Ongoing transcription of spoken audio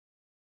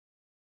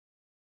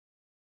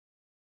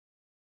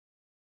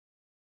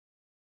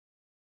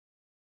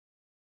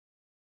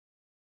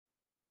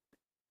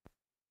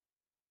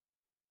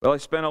Well, I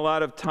spent a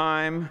lot of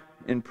time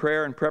in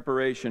prayer and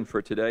preparation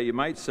for today. You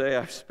might say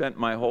I've spent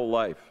my whole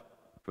life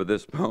for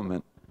this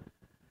moment.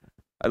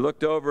 I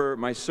looked over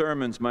my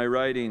sermons, my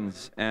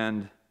writings,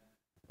 and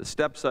the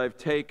steps I've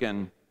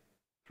taken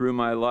through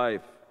my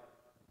life.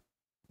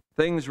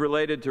 Things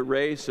related to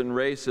race and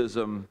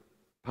racism,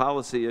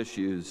 policy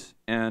issues,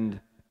 and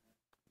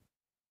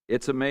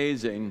it's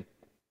amazing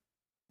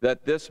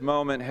that this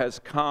moment has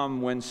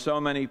come when so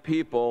many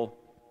people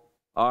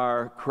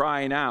are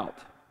crying out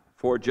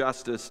for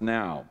justice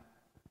now.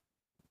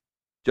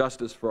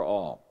 Justice for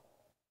all.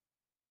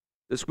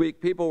 This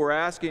week, people were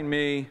asking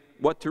me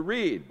what to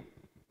read.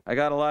 I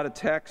got a lot of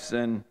texts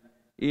and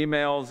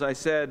emails. I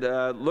said,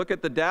 look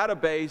at the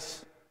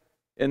database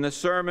in the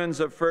sermons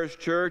of First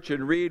Church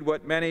and read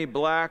what many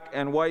black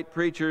and white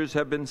preachers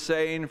have been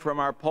saying from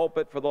our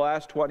pulpit for the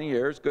last 20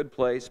 years. Good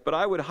place. But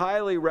I would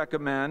highly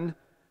recommend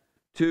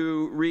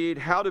to read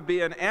How to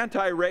Be an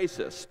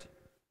Anti-Racist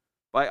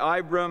by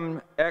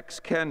Ibram X.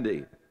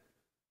 Kendi.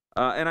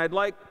 And I'd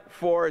like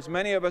for as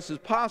many of us as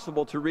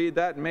possible to read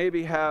that and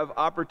maybe have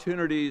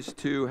opportunities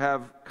to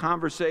have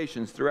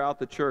conversations throughout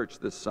the church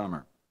this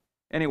summer.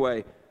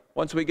 Anyway,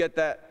 once we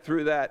get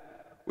through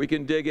that, we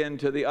can dig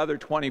into the other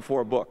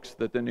 24 books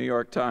that the New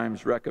York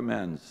Times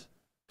recommends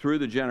through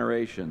the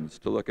generations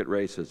to look at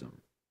racism.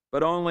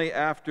 But only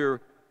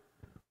after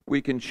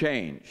we can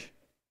change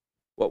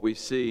what we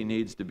see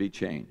needs to be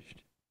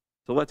changed.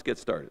 So let's get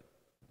started.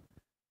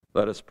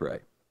 Let us pray.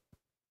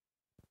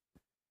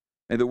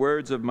 May the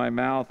words of my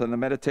mouth and the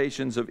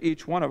meditations of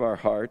each one of our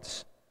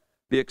hearts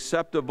be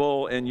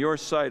acceptable in your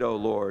sight, O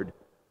Lord,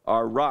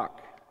 our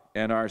rock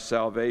and our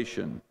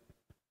salvation.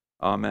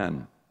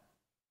 Amen.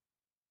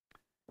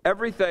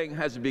 Everything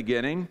has a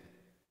beginning.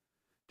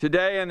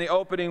 Today, in the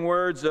opening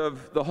words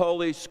of the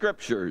Holy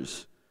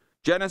Scriptures,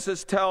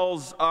 Genesis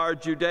tells our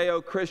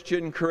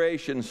Judeo-Christian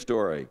creation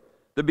story,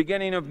 the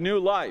beginning of new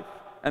life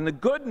and the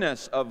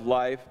goodness of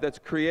life that's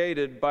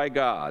created by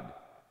God.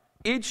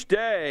 Each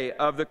day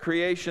of the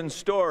creation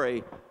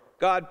story,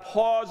 God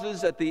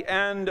pauses at the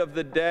end of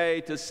the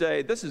day to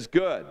say, this is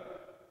good.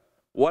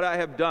 What I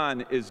have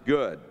done is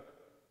good.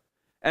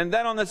 And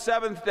then on the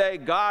seventh day,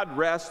 God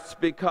rests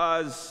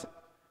because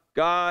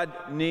God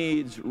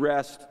needs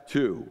rest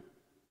too.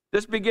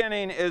 This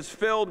beginning is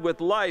filled with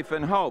life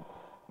and hope.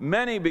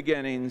 Many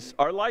beginnings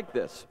are like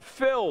this,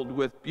 filled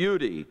with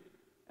beauty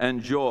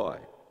and joy.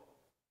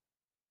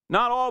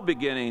 Not all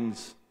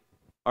beginnings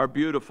are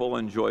beautiful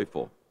and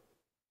joyful.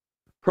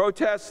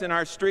 Protests in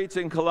our streets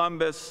in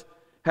Columbus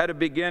had a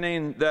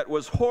beginning that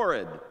was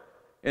horrid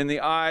in the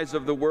eyes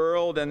of the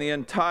world and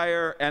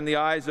the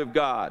eyes of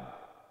God.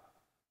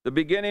 The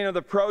beginning of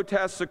the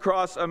protests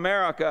across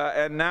America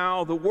and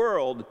now the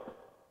world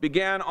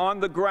began on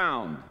the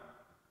ground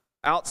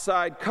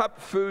outside Cup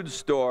Food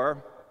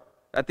Store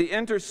at the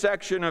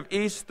intersection of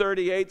East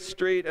 38th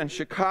Street and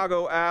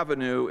Chicago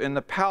Avenue in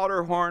the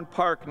Powderhorn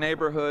Park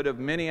neighborhood of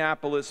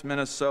Minneapolis,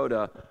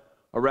 Minnesota,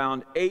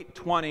 around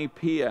 8:20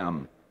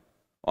 p.m.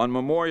 on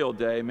Memorial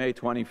Day, May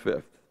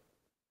 25th.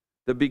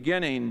 The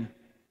beginning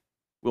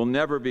will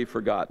never be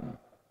forgotten.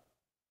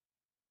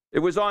 It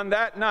was on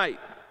that night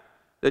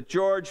that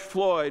George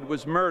Floyd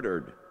was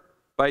murdered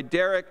by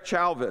Derek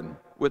Chauvin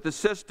with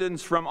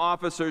assistance from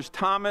officers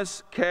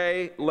Thomas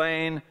K.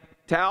 Lane,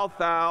 Tal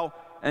Thao,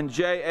 and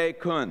J.A.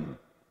 Kun.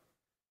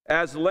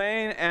 As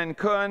Lane and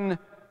Kun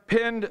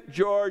pinned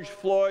George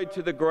Floyd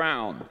to the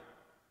ground,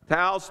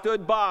 Thao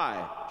stood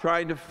by,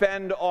 trying to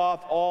fend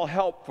off all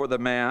help for the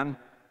man,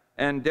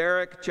 and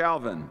Derek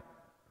Chauvin,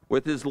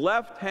 with his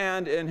left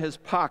hand in his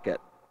pocket,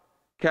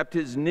 kept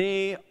his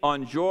knee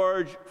on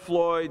George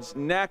Floyd's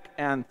neck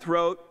and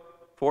throat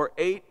for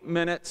 8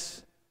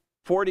 minutes,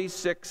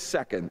 46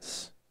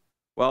 seconds,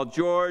 while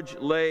George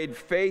laid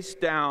face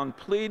down,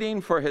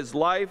 pleading for his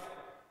life,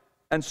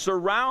 and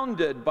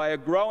surrounded by a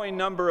growing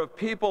number of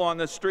people on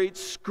the street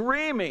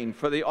screaming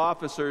for the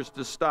officers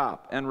to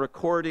stop and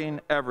recording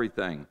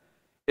everything.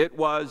 It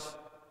was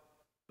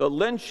the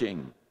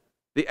lynching,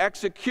 the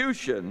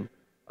execution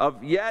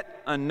of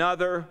yet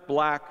another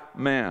black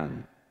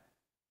man.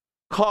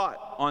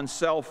 Caught on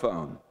cell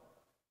phone,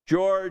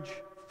 George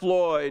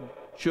Floyd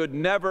should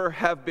never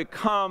have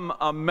become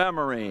a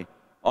memory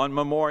on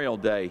Memorial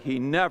Day. He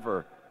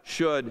never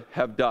should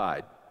have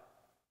died.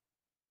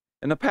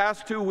 In the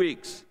past 2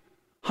 weeks,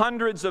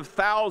 hundreds of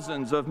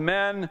thousands of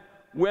men,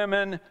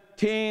 women,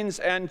 teens,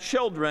 and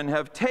children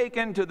have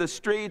taken to the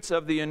streets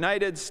of the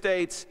United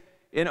States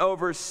in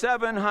over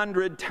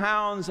 700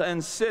 towns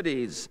and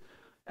cities.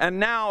 And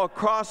now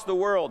across the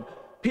world,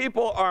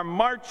 people are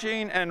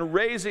marching and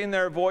raising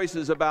their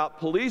voices about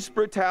police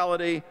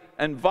brutality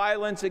and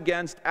violence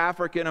against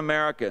African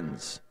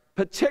Americans,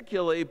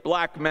 particularly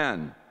black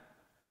men.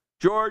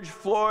 George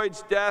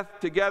Floyd's death,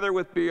 together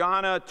with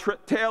Breonna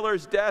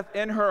Taylor's death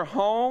in her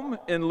home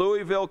in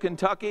Louisville,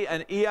 Kentucky,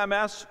 an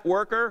EMS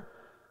worker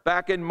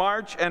back in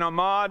March, and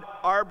Ahmaud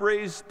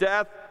Arbery's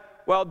death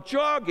while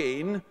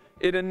jogging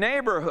in a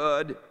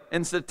neighborhood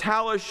in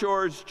Satala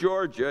Shores,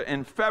 Georgia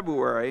in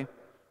February,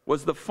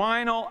 was the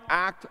final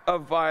act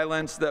of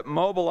violence that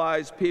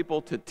mobilized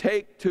people to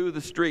take to the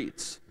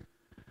streets.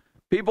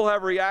 People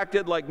have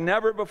reacted like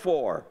never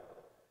before.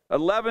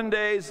 11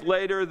 days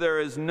later, there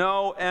is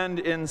no end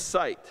in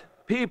sight.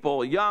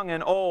 People, young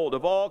and old,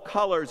 of all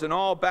colors and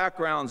all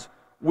backgrounds,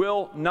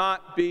 will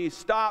not be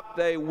stopped.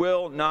 They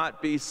will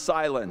not be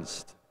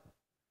silenced.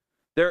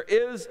 There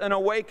is an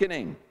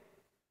awakening.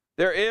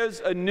 There is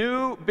a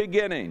new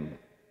beginning.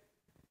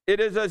 It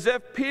is as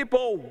if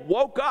people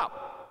woke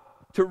up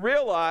to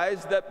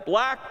realize that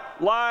Black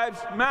lives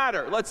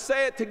matter. Let's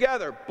say it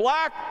together.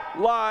 Black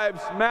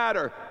lives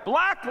matter.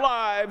 Black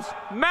lives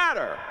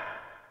matter.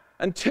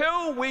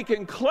 Until we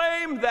can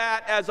claim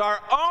that as our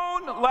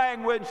own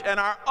language and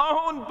our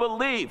own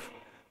belief,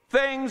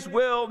 things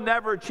will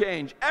never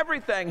change.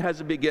 Everything has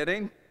a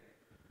beginning.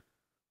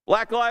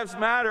 Black Lives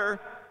Matter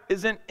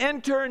is an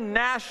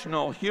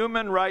international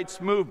human rights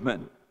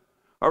movement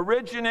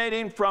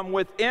originating from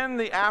within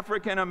the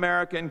African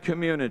American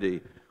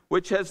community,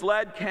 which has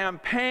led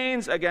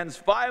campaigns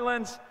against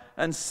violence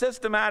and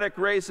systematic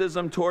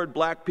racism toward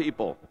Black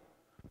people.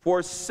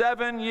 For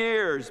 7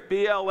 years,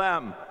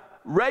 BLM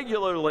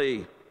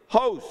regularly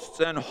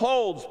hosts and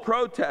holds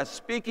protests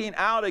speaking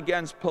out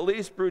against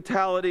police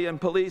brutality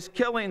and police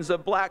killings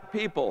of Black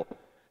people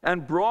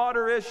and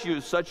broader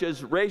issues such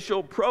as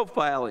racial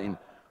profiling,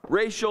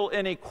 racial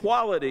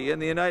inequality in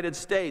the United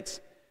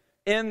States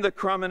in the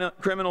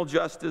criminal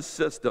justice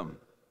system.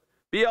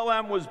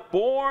 BLM was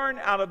born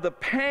out of the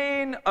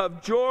pain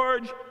of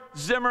George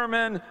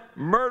Zimmerman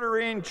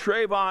murdering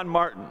Trayvon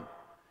Martin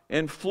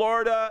in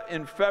Florida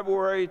in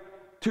February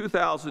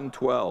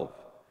 2012.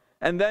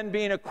 And then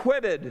being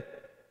acquitted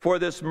for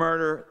this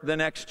murder the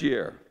next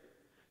year.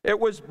 It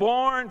was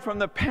born from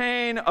the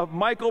pain of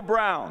Michael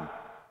Brown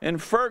in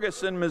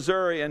Ferguson,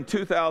 Missouri in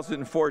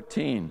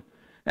 2014,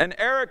 and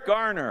Eric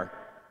Garner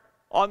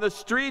on the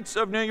streets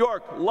of New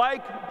York,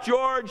 like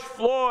George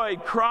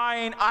Floyd,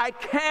 crying, "I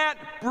can't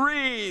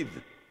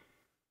breathe."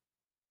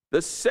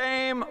 The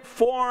same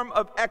form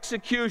of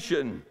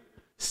execution,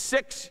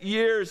 6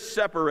 years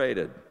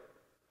separated,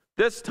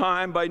 this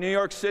time by New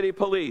York City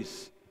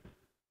police,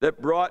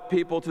 that brought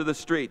people to the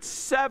streets.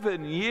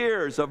 7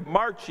 years of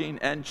marching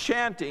and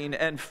chanting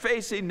and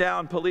facing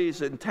down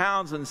police in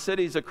towns and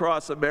cities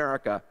across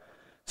America.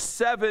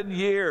 7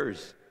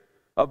 years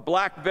of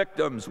Black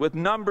victims, with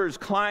numbers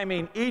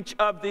climbing each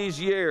of these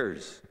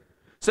years.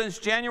 Since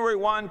January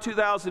 1,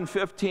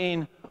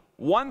 2015,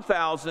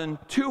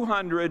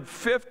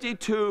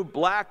 1,252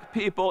 Black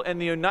people in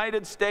the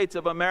United States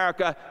of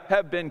America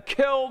have been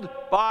killed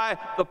by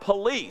the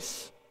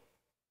police.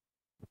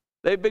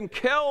 They've been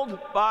killed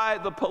by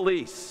the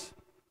police.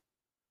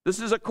 This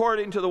is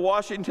according to the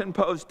Washington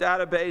Post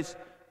database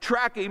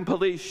tracking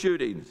police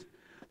shootings.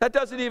 That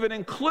doesn't even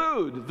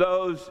include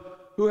those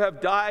who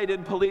have died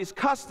in police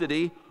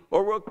custody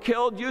or were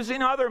killed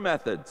using other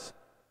methods.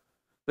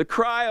 The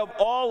cry of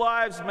all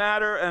lives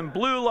matter and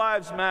blue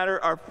lives matter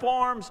are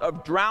forms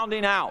of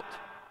drowning out.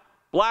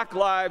 Black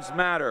lives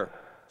matter.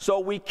 So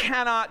we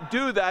cannot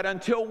do that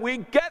until we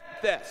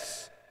get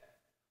this.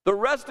 The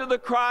rest of the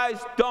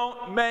cries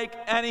don't make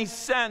any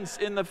sense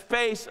in the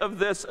face of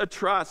this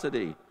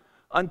atrocity.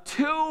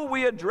 Until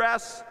we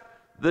address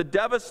the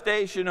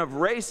devastation of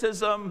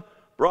racism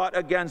brought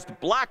against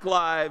Black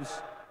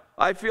lives,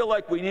 I feel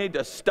like we need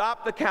to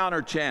stop the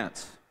counter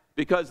chants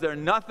because they're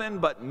nothing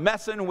but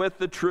messing with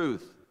the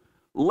truth.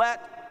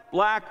 Let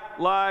Black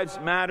Lives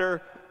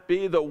Matter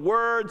be the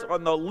words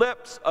on the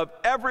lips of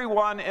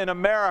everyone in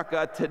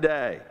America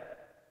today.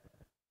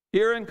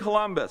 Here in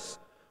Columbus,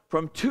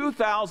 from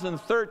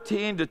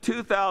 2013 to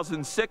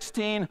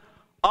 2016,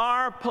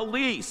 our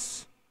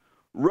police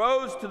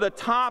rose to the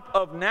top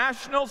of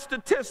national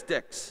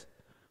statistics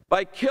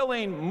by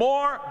killing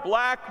more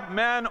Black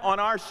men on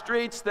our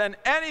streets than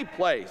any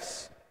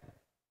place.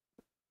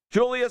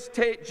 Julius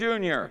Tate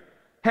Jr.,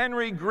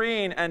 Henry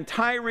Green, and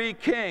Tyree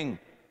King,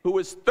 who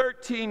was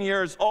 13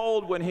 years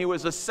old when he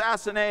was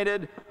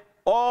assassinated,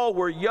 all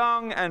were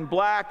young and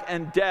Black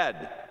and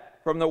dead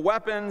from the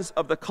weapons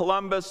of the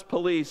Columbus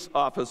police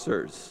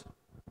officers.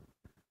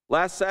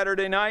 Last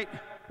Saturday night,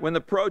 when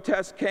the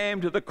protest came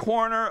to the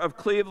corner of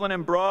Cleveland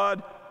and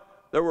Broad,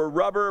 there were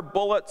rubber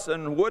bullets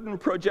and wooden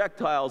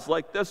projectiles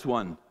like this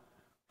one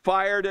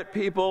fired at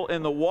people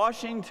in the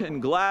Washington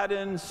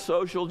Gladden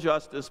Social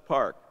Justice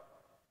Park.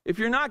 If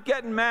you're not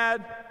getting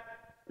mad,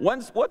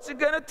 what's it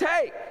going to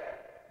take?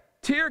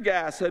 Tear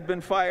gas had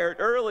been fired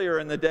earlier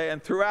in the day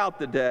and throughout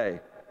the day.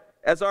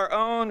 As our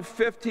own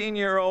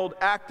 15-year-old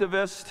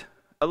activist,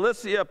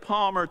 Alicia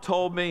Palmer,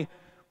 told me,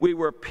 we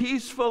were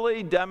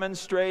peacefully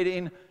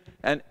demonstrating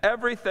and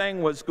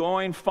everything was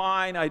going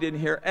fine. I didn't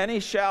hear any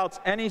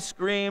shouts, any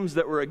screams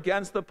that were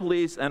against the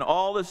police, and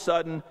all of a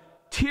sudden,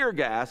 tear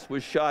gas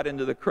was shot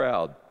into the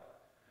crowd.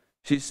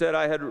 She said,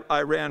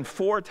 I ran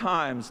 4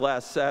 times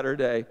last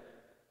Saturday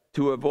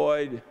to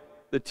avoid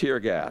the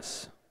tear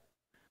gas.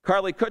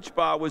 Carly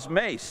Kuchbaugh was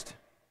maced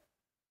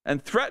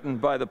and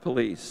threatened by the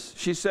police.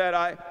 She said,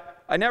 I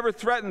never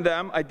threatened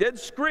them. I did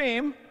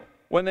scream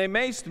when they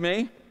maced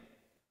me,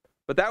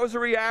 But that was a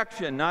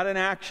reaction, not an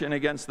action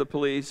against the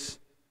police.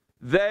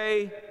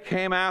 They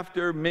came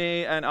after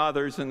me and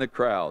others in the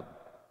crowd.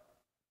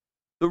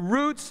 The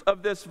roots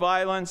of this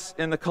violence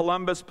in the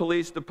Columbus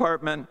Police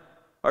Department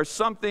are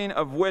something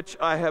of which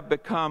I have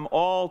become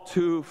all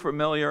too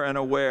familiar and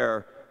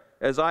aware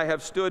as I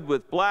have stood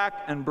with black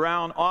and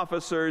brown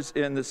officers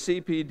in the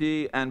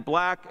CPD and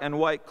black and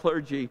white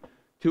clergy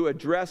to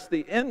address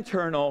the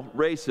internal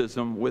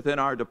racism within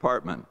our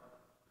department.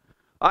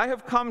 I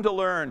have come to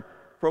learn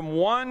from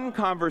one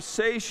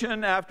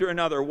conversation after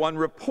another, one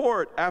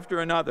report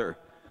after another,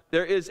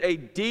 there is a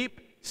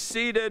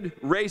deep-seated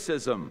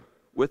racism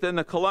within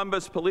the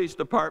Columbus Police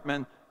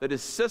Department that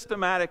is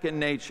systematic in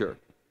nature.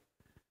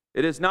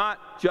 It is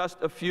not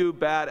just a few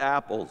bad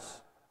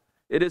apples.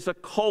 It is a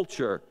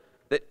culture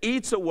that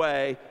eats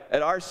away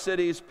at our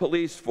city's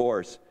police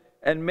force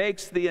and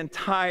makes the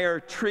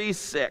entire tree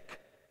sick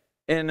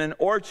in an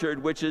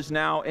orchard which is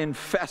now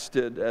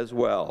infested as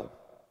well.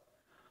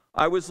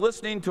 I was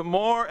listening to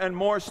more and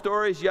more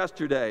stories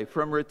yesterday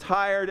from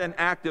retired and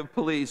active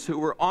police who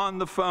were on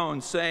the phone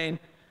saying,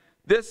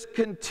 this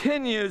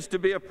continues to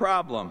be a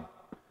problem.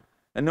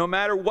 And no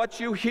matter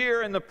what you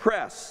hear in the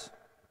press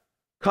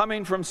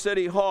coming from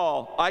City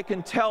Hall, I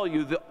can tell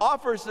you the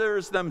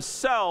officers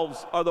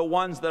themselves are the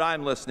ones that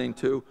I'm listening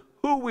to.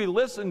 Who we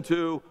listen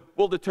to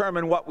will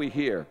determine what we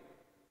hear.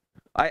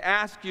 I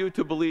ask you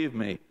to believe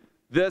me,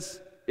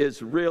 this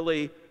is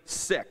really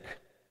sick.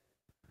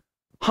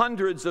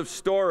 Hundreds of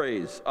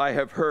stories I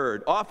have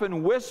heard,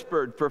 often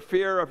whispered for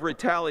fear of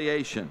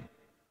retaliation,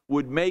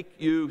 would make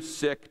you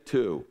sick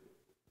too.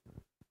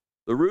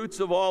 The roots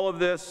of all of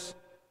this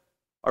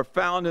are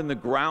found in the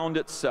ground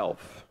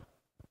itself.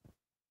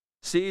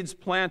 Seeds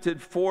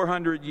planted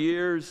 400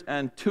 years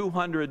and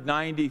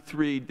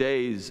 293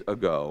 days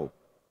ago.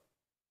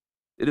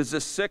 It is a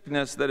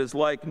sickness that is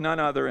like none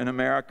other in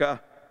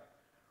America.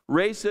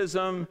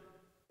 Racism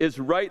is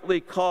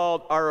rightly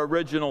called our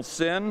original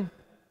sin.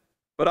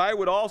 But I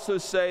would also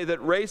say that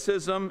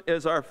racism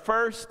is our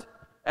first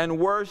and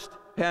worst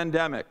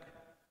pandemic.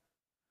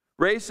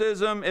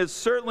 Racism is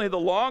certainly the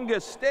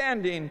longest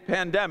standing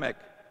pandemic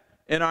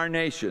in our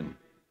nation.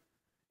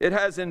 It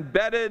has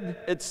embedded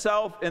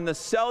itself in the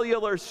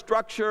cellular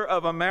structure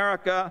of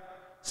America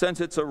since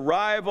its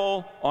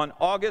arrival on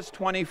August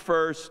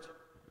 21st,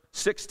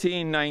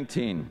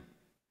 1619,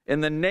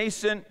 in the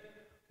nascent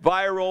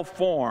viral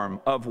form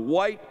of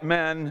white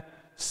men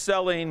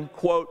selling,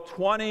 quote,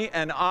 20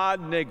 and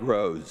odd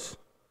Negroes.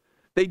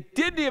 They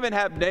didn't even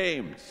have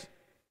names.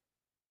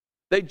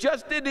 They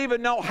just didn't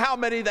even know how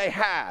many they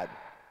had.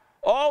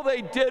 All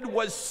they did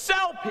was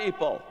sell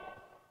people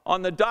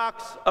on the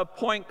docks of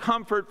Point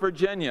Comfort,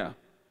 Virginia.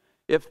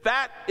 If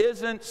that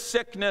isn't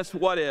sickness,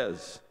 what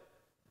is?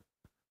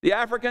 The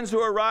Africans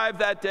who arrived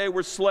that day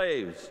were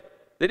slaves.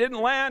 They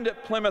didn't land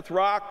at Plymouth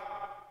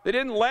Rock. They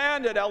didn't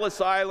land at Ellis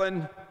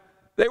Island.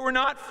 They were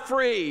not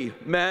free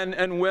men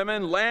and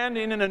women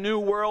landing in a new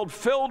world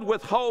filled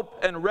with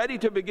hope and ready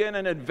to begin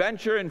an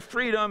adventure in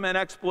freedom and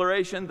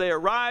exploration. They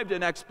arrived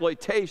in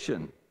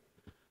exploitation.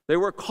 They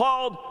were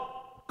called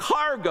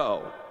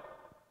cargo,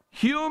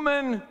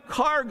 human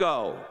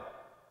cargo.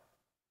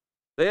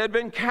 They had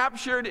been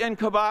captured in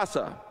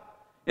Cabasa,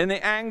 in the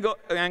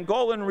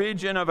Angolan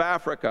region of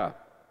Africa.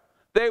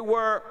 They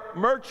were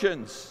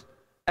merchants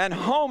and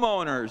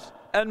homeowners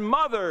and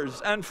mothers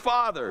and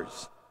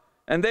fathers.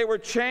 And they were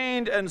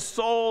chained and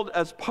sold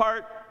as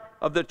part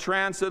of the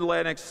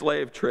transatlantic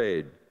slave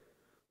trade.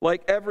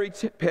 Like every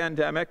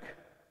pandemic,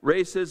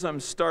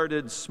 racism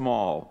started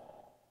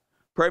small.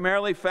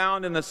 Primarily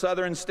found in the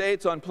southern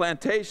states on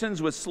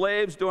plantations with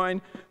slaves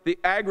doing the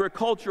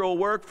agricultural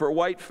work for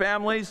white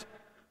families.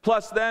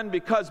 Plus then,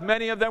 because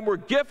many of them were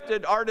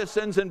gifted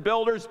artisans and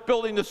builders,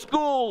 building the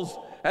schools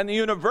and the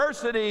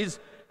universities,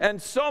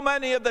 and so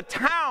many of the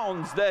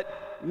towns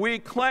that we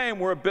claim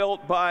were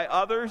built by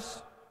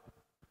others.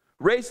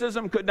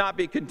 Racism could not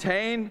be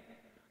contained.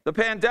 The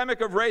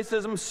pandemic of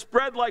racism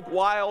spread like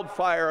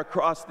wildfire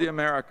across the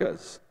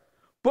Americas.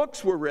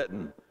 Books were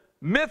written,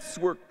 myths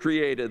were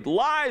created,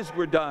 lies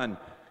were done,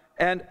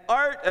 and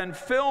art and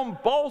film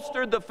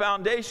bolstered the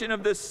foundation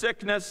of this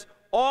sickness,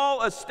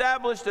 all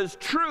established as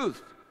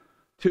truth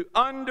to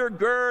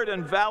undergird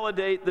and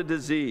validate the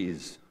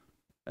disease.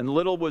 And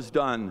little was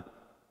done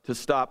to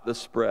stop the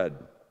spread.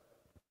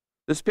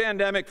 This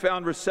pandemic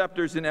found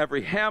receptors in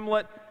every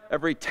hamlet,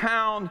 every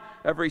town,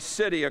 every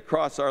city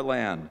across our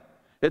land.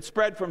 It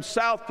spread from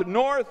south to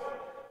north,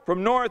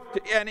 from north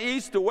and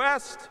east to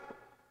west,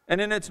 and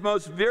in its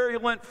most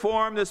virulent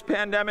form, this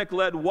pandemic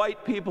led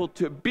white people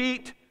to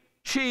beat,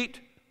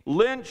 cheat,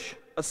 lynch,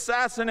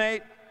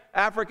 assassinate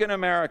African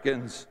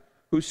Americans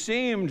who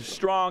seemed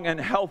strong and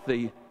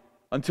healthy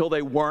until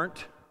they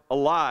weren't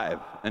alive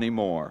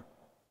anymore.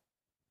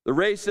 The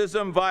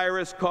racism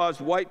virus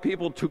caused white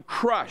people to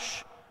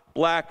crush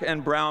black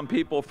and brown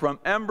people from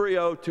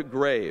embryo to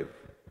grave.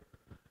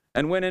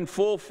 And when in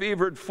full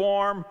fevered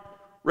form,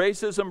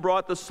 racism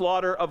brought the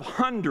slaughter of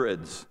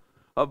hundreds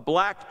of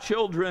black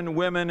children,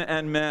 women,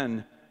 and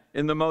men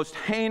in the most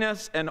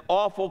heinous and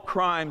awful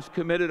crimes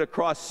committed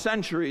across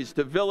centuries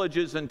to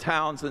villages and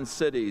towns and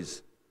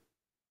cities.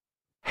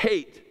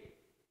 Hate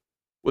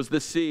was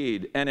the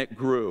seed, and it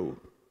grew.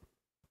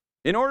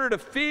 In order to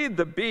feed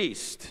the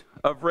beast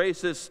of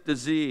racist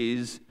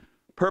disease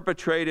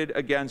perpetrated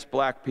against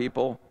black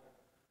people,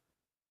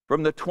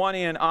 from the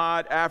 20 and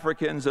odd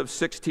Africans of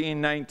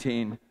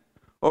 1619,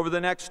 over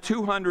the next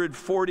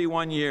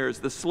 241 years,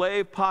 the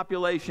slave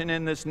population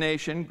in this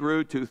nation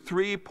grew to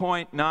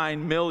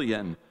 3.9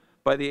 million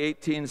by the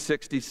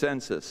 1860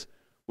 census,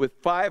 with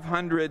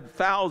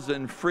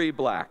 500,000 free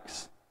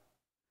blacks.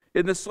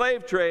 In the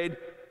slave trade,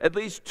 at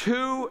least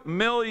 2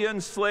 million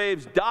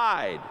slaves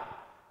died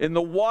in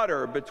the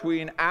water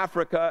between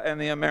Africa and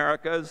the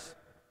Americas.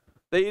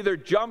 They either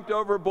jumped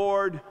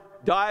overboard,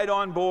 died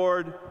on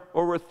board,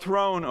 or were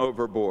thrown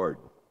overboard.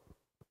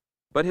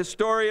 But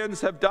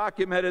historians have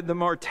documented the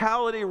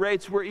mortality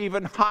rates were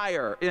even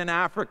higher in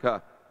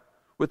Africa,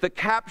 with the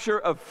capture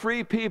of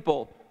free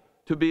people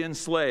to be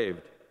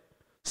enslaved.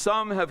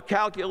 Some have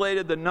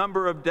calculated the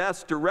number of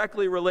deaths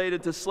directly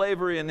related to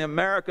slavery in the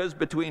Americas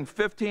between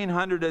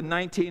 1500 and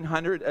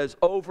 1900 as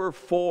over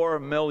 4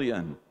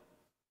 million.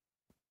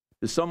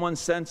 Does someone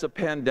sense a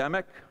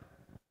pandemic?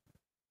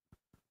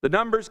 The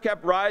numbers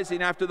kept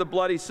rising after the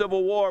bloody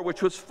Civil War,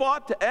 which was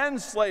fought to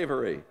end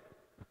slavery.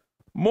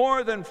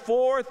 More than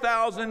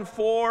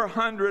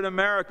 4,400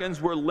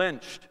 Americans were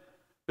lynched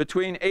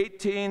between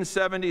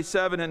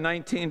 1877 and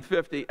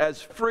 1950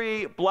 as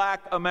free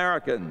black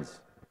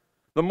Americans.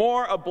 The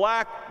more a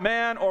black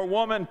man or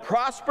woman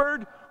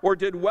prospered or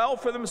did well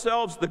for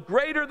themselves, the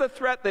greater the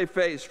threat they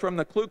faced from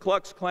the Ku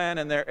Klux Klan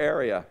in their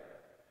area,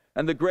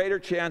 and the greater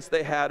chance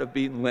they had of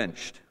being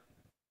lynched.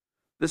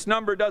 This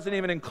number doesn't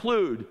even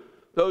include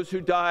those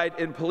who died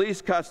in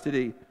police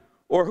custody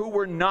or who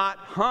were not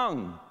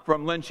hung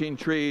from lynching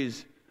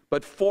trees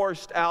but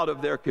forced out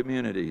of their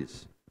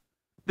communities.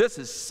 This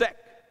is sick.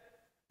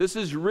 This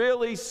is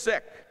really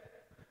sick.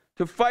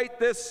 To fight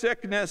this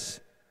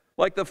sickness,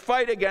 like the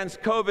fight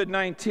against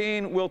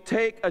COVID-19, will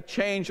take a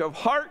change of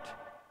heart.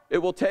 It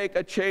will take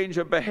a change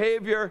of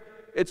behavior.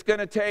 It's going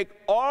to take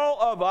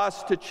all of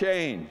us to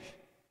change.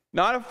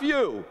 Not a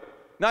few,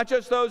 not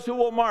just those who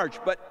will march,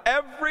 but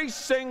every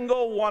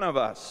single one of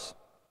us.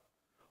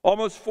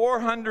 Almost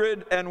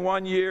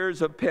 401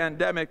 years of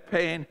pandemic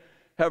pain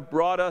have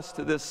brought us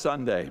to this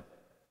Sunday.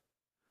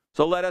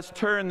 So let us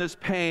turn this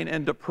pain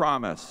into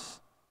promise.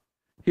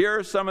 Here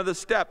are some of the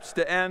steps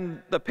to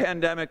end the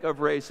pandemic of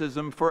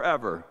racism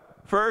forever.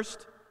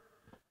 First,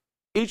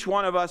 each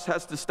one of us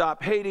has to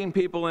stop hating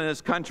people in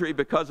this country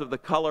because of the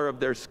color of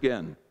their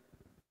skin.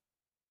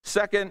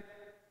 Second,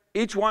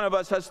 each one of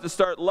us has to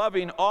start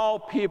loving all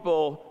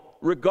people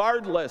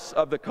regardless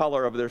of the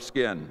color of their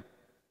skin.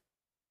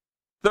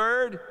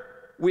 Third,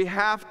 we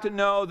have to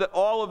know that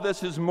all of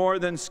this is more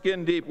than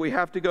skin deep. We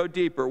have to go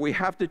deeper. We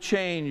have to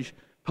change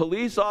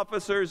police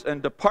officers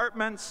and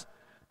departments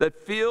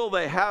that feel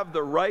they have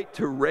the right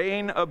to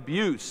rain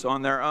abuse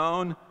on their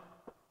own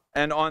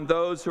and on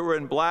those who are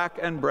in black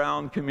and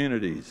brown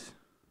communities.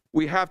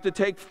 We have to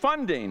take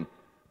funding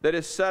that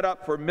is set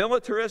up for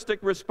militaristic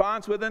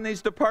response within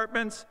these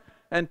departments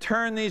and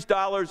turn these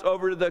dollars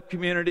over to the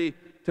community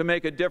to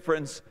make a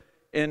difference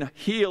in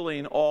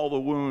healing all the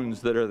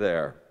wounds that are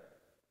there.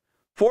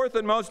 Fourth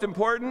and most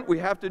important, we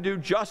have to do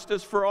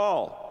justice for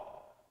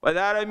all. By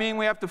that I mean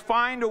we have to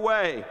find a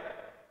way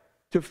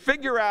to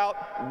figure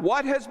out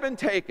what has been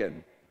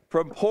taken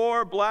from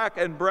poor black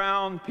and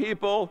brown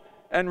people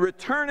and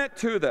return it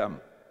to them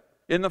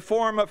in the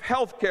form of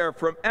health care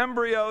from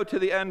embryo to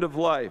the end of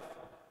life,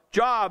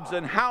 jobs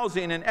and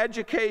housing and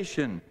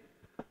education,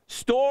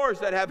 stores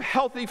that have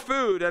healthy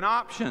food and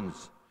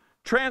options,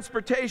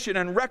 transportation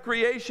and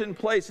recreation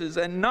places,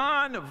 and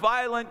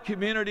non-violent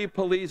community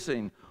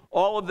policing.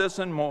 All of this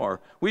and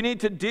more. We need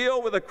to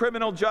deal with a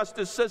criminal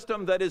justice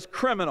system that is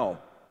criminal.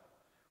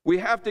 We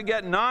have to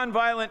get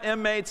nonviolent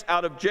inmates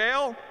out of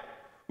jail.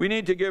 We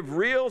need to give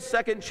real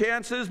second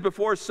chances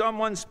before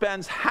someone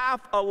spends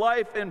half a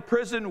life in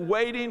prison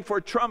waiting for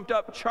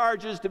trumped-up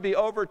charges to be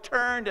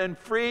overturned and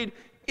freed,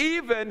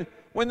 even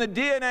when the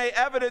DNA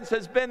evidence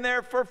has been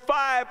there for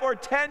 5 or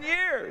 10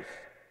 years.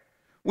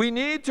 We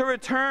need to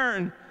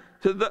return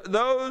to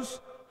those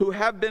who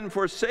have been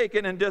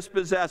forsaken and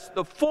dispossessed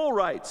the full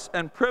rights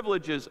and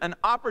privileges and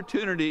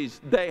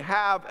opportunities they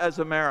have as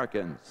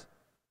Americans.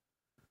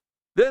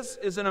 This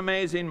is an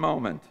amazing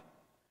moment.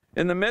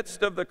 In the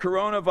midst of the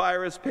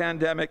coronavirus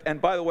pandemic,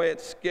 and by the way, it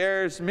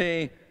scares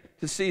me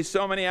to see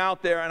so many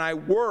out there, and I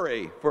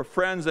worry for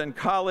friends and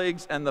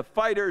colleagues and the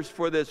fighters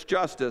for this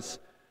justice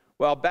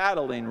while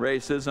battling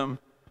racism.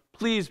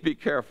 Please be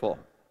careful.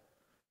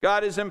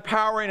 God is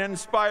empowering and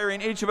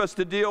inspiring each of us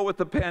to deal with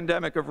the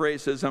pandemic of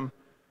racism.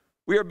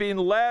 We are being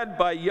led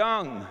by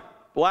young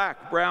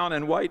black, brown,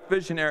 and white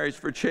visionaries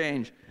for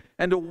change.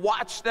 And to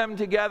watch them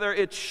together,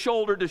 it's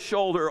shoulder to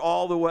shoulder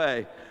all the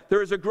way.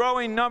 There is a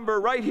growing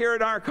number right here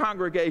in our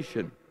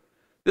congregation.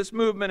 This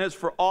movement is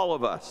for all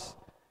of us.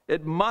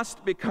 It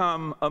must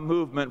become a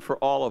movement for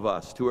all of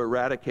us to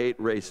eradicate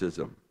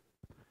racism.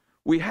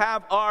 We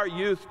have our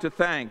youth to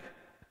thank.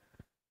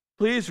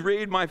 Please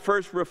read my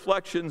first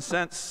reflection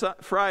since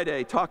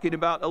Friday, talking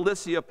about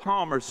Alicia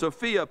Palmer,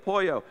 Sophia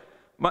Pollo,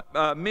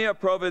 Mia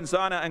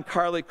Provenzana, and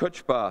Carly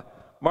Kuchba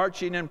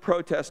marching and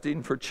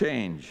protesting for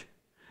change.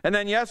 And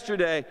then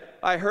yesterday,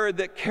 I heard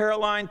that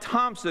Caroline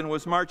Thompson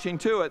was marching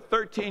too at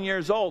 13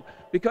 years old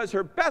because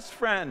her best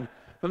friend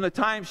from the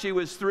time she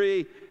was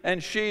 3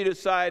 and she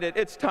decided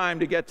it's time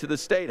to get to the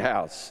State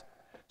House.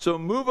 So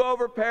move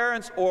over,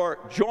 parents, or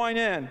join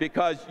in,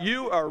 because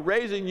you are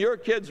raising your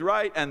kids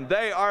right and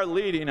they are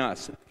leading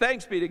us.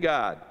 Thanks be to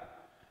God.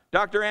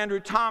 Dr.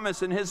 Andrew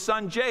Thomas and his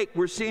son Jake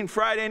were seen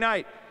Friday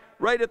night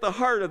right at the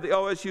heart of the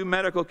OSU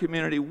medical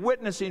community,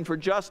 witnessing for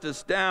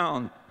justice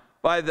down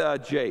by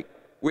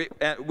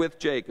with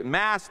Jake,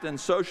 masked and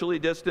socially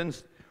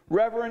distanced.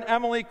 Reverend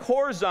Emily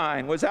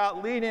Corzine was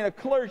out leading a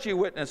clergy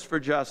witness for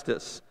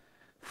justice.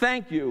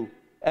 Thank you.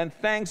 And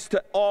thanks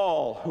to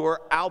all who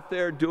are out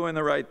there doing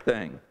the right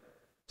thing.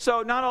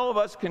 So not all of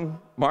us can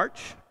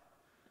march,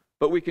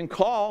 but we can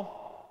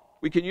call.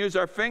 We can use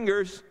our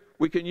fingers.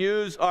 We can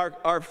use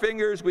our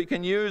fingers. We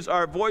can use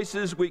our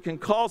voices. We can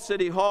call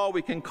City Hall.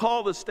 We can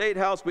call the State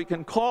House. We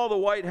can call the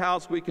White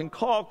House. We can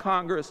call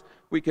Congress.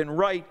 We can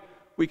write.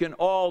 We can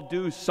all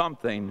do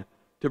something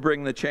to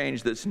bring the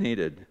change that's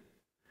needed.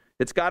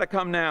 It's got to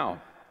come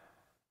now.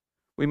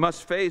 We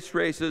must face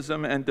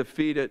racism and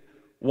defeat it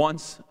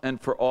once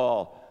and for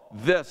all.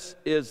 This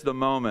is the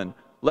moment.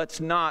 Let's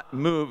not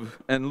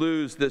move and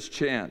lose this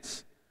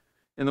chance.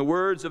 In the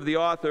words of the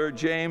author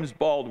James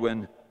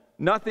Baldwin,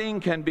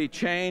 nothing can be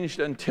changed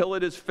until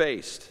it is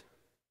faced.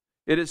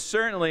 It is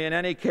certain in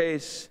any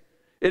case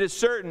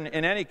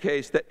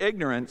that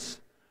ignorance,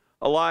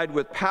 allied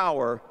with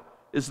power,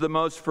 is the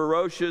most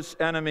ferocious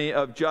enemy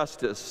of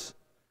justice.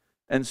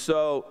 And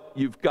so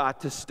you've got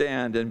to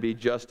stand and be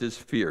just as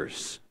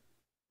fierce.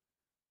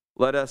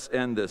 Let us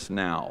end this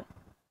now.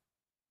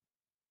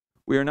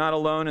 We are not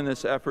alone in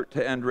this effort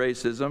to end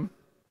racism.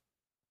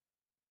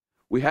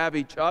 We have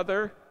each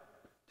other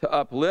to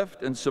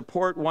uplift and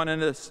support one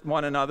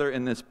another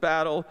in this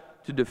battle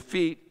to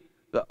defeat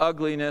the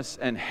ugliness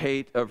and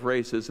hate of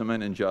racism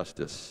and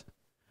injustice.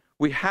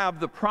 We have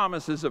the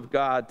promises of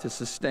God to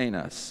sustain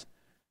us.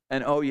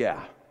 And oh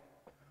yeah,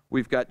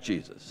 we've got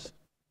Jesus.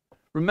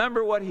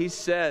 Remember what he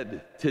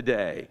said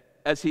today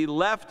as he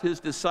left his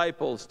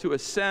disciples to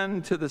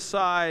ascend to the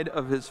side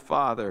of his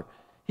Father.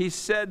 He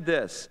said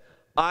this,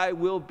 I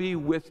will be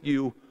with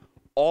you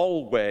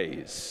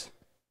always,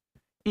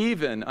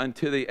 even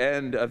unto the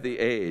end of the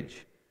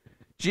age.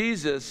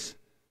 Jesus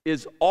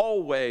is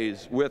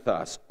always with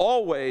us.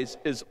 Always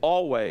is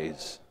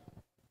always.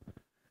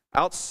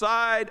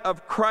 Outside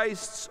of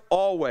Christ's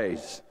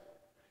always,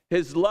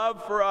 his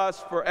love for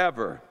us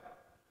forever,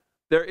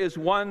 there is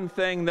one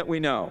thing that we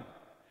know.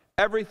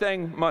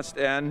 Everything must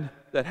end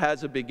that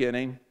has a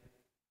beginning,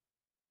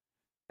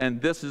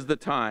 and this is the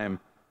time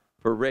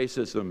for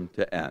racism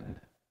to end.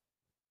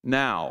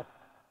 Now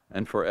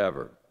and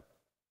forever.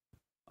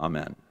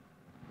 Amen.